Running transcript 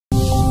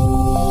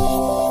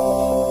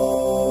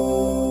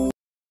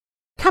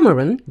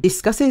Cameron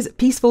discusses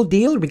peaceful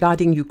deal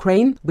regarding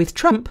Ukraine with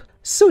Trump,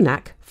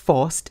 Sunak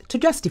forced to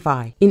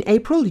justify. In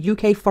April,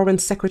 UK Foreign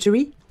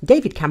Secretary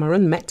David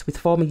Cameron met with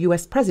former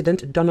US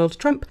President Donald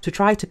Trump to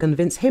try to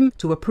convince him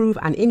to approve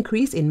an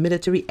increase in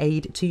military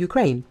aid to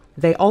Ukraine.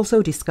 They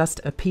also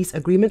discussed a peace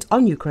agreement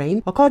on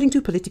Ukraine, according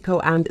to Politico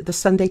and The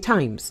Sunday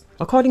Times.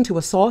 According to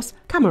a source,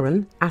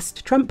 Cameron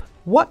asked Trump,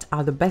 "What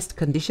are the best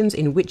conditions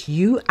in which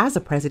you, as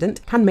a president,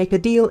 can make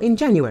a deal in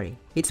January?"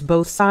 It's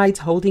both sides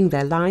holding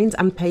their lines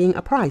and paying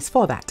a price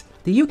for that.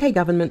 The UK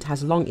government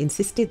has long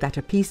insisted that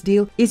a peace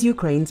deal is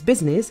Ukraine's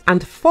business,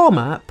 and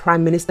former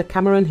Prime Minister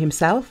Cameron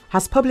himself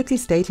has publicly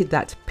stated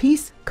that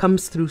peace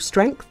comes through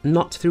strength,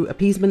 not through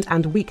appeasement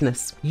and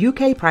weakness.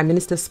 UK Prime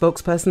Minister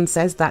spokesperson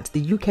says that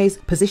the UK's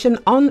position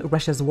on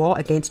Russia's war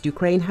against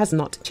Ukraine has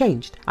not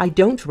changed. "I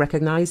don't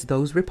recognise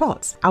those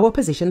reports. Our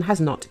position has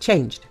not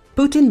changed.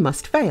 Putin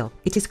must fail.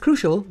 It is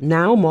crucial,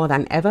 now more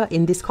than ever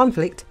in this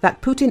conflict,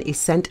 that Putin is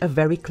sent a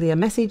very clear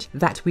message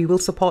that we will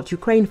support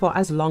Ukraine for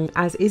as long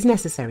as is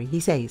necessary,"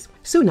 he says.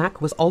 Sunak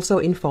was also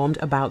informed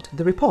about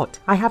the report.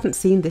 "I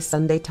haven't seen this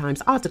Sunday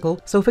Times article,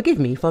 so forgive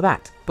me for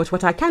that. But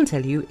what I can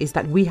tell you is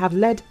that we have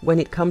led when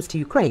it comes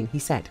to Ukraine,"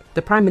 he said.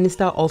 The Prime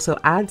Minister also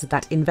adds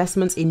that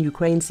investments in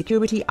Ukraine's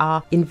security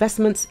are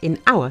investments in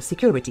our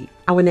security.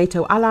 "Our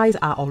NATO allies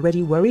are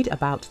already worried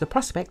about the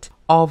prospect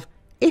of,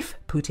 if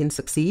Putin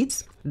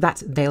succeeds,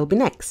 that they'll be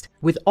next,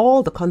 with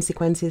all the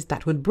consequences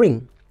that would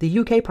bring," the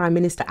UK Prime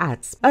Minister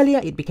adds. Earlier,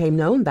 it became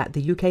known that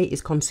the UK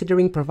is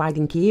considering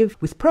providing Kyiv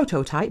with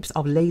prototypes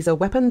of laser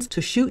weapons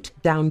to shoot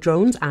down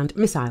drones and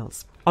missiles.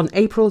 On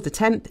April the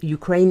 10th,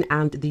 Ukraine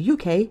and the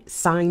UK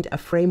signed a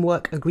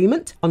framework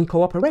agreement on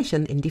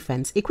cooperation in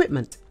defence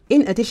equipment.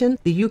 In addition,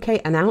 the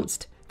UK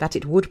announced that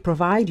it would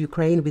provide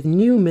Ukraine with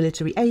new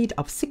military aid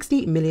of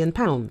 £60 million.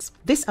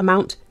 This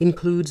amount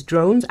includes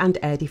drones and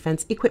air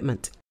defence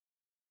equipment.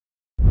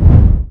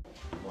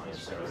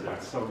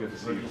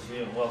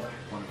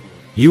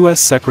 U.S.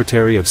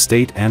 Secretary of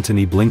State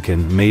Antony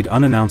Blinken made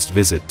unannounced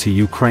visit to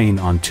Ukraine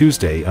on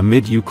Tuesday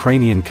amid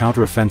Ukrainian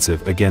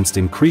counteroffensive against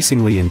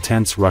increasingly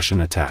intense Russian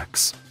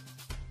attacks.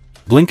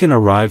 Blinken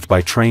arrived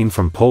by train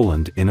from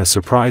Poland in a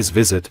surprise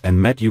visit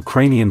and met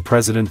Ukrainian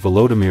President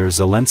Volodymyr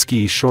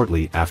Zelensky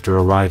shortly after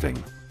arriving.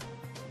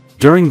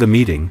 During the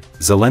meeting,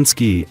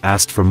 Zelensky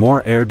asked for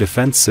more air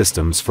defense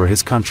systems for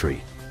his country.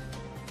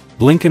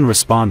 Blinken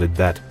responded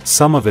that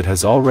some of it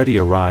has already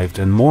arrived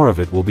and more of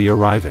it will be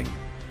arriving.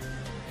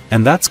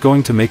 And that's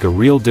going to make a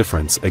real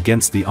difference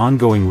against the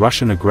ongoing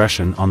Russian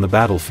aggression on the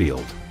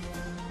battlefield.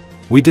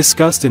 We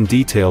discussed in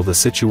detail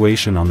the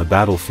situation on the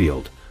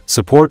battlefield,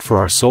 support for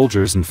our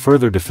soldiers and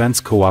further defense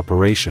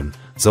cooperation,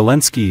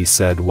 Zelensky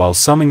said while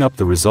summing up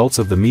the results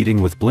of the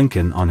meeting with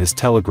Blinken on his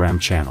Telegram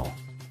channel.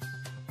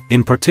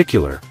 In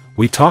particular,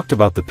 we talked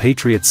about the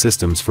Patriot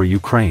systems for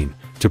Ukraine,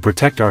 to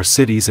protect our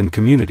cities and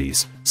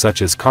communities,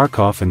 such as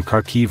Kharkov and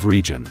Kharkiv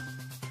region.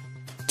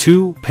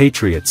 2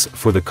 Patriots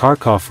for the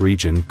Kharkov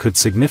region could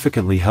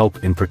significantly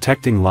help in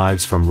protecting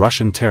lives from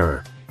Russian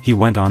terror, he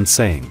went on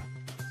saying.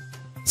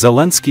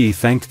 Zelensky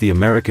thanked the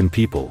American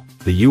people,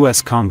 the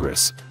U.S.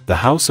 Congress,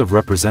 the House of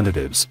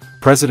Representatives,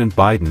 President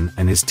Biden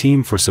and his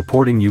team for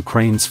supporting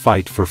Ukraine's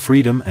fight for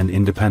freedom and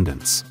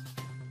independence.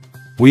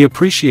 We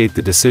appreciate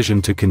the decision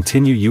to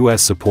continue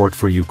U.S. support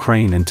for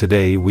Ukraine, and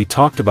today we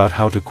talked about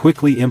how to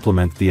quickly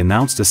implement the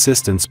announced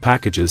assistance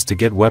packages to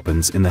get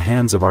weapons in the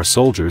hands of our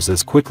soldiers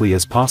as quickly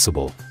as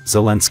possible,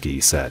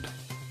 Zelensky said.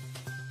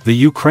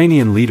 The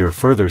Ukrainian leader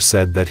further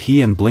said that he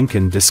and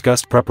Blinken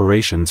discussed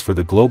preparations for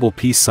the Global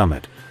Peace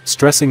Summit,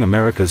 stressing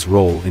America's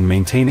role in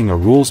maintaining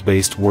a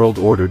rules-based world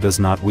order does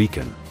not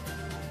weaken.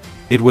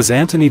 It was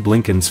Antony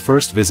Blinken's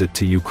first visit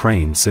to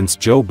Ukraine since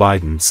Joe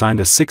Biden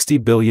signed a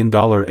 $60 billion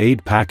aid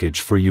package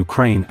for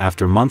Ukraine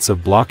after months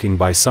of blocking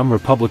by some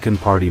Republican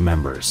Party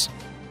members.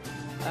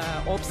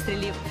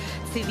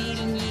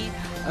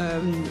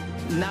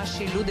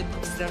 Наші люди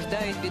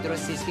страждають від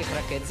російських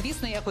ракет.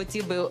 Звісно, я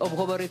хотів би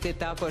обговорити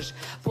також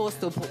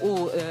поступ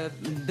у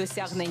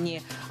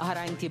досягненні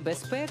гарантій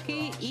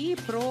безпеки і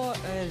про,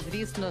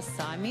 звісно,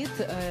 саміт,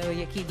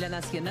 який для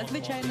нас є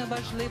надзвичайно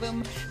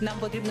важливим. Нам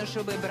потрібно,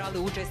 щоб брали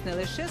участь не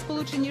лише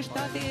Сполучені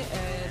Штати,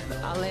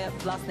 але,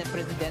 власне,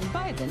 президент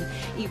Байден.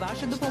 І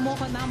ваша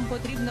допомога нам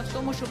потрібна в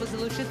тому, щоб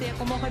залучити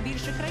якомога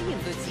більше країн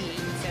до цієї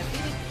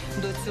ініціативи,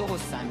 до цього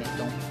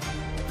саміту.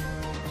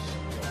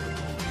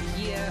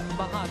 Є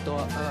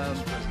багато,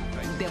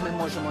 де ми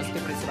можемо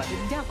співпрацювати.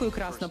 Дякую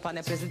красно,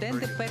 пане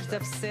президенте. Перш за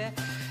все,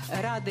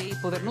 радий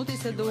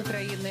повернутися до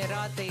України,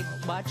 радий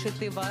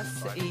бачити вас.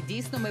 І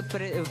дійсно ми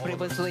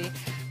привезли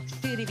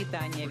щирі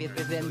вітання від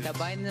президента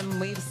Байдена.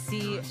 Ми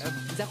всі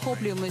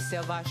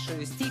захоплюємося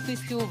вашою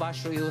стійкістю,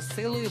 вашою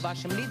силою,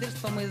 вашим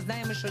лідерством. Ми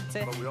знаємо, що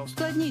це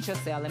складні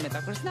часи, але ми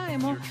також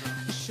знаємо,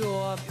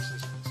 що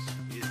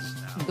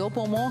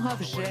Допомога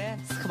вже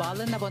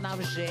схвалена, вона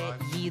вже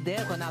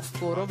їде, вона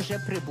скоро вже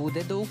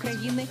прибуде до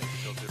України,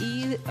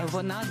 і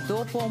вона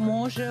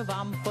допоможе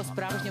вам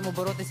по-справжньому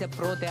боротися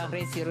проти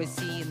агресії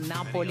Росії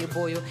на полі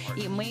бою.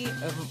 І ми,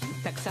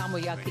 так само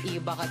як і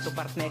багато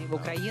партнерів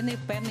України,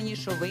 впевнені,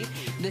 що ви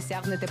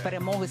досягнете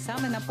перемоги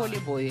саме на полі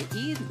бою.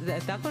 І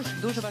також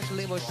дуже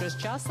важливо, що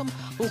з часом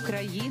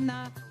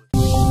Україна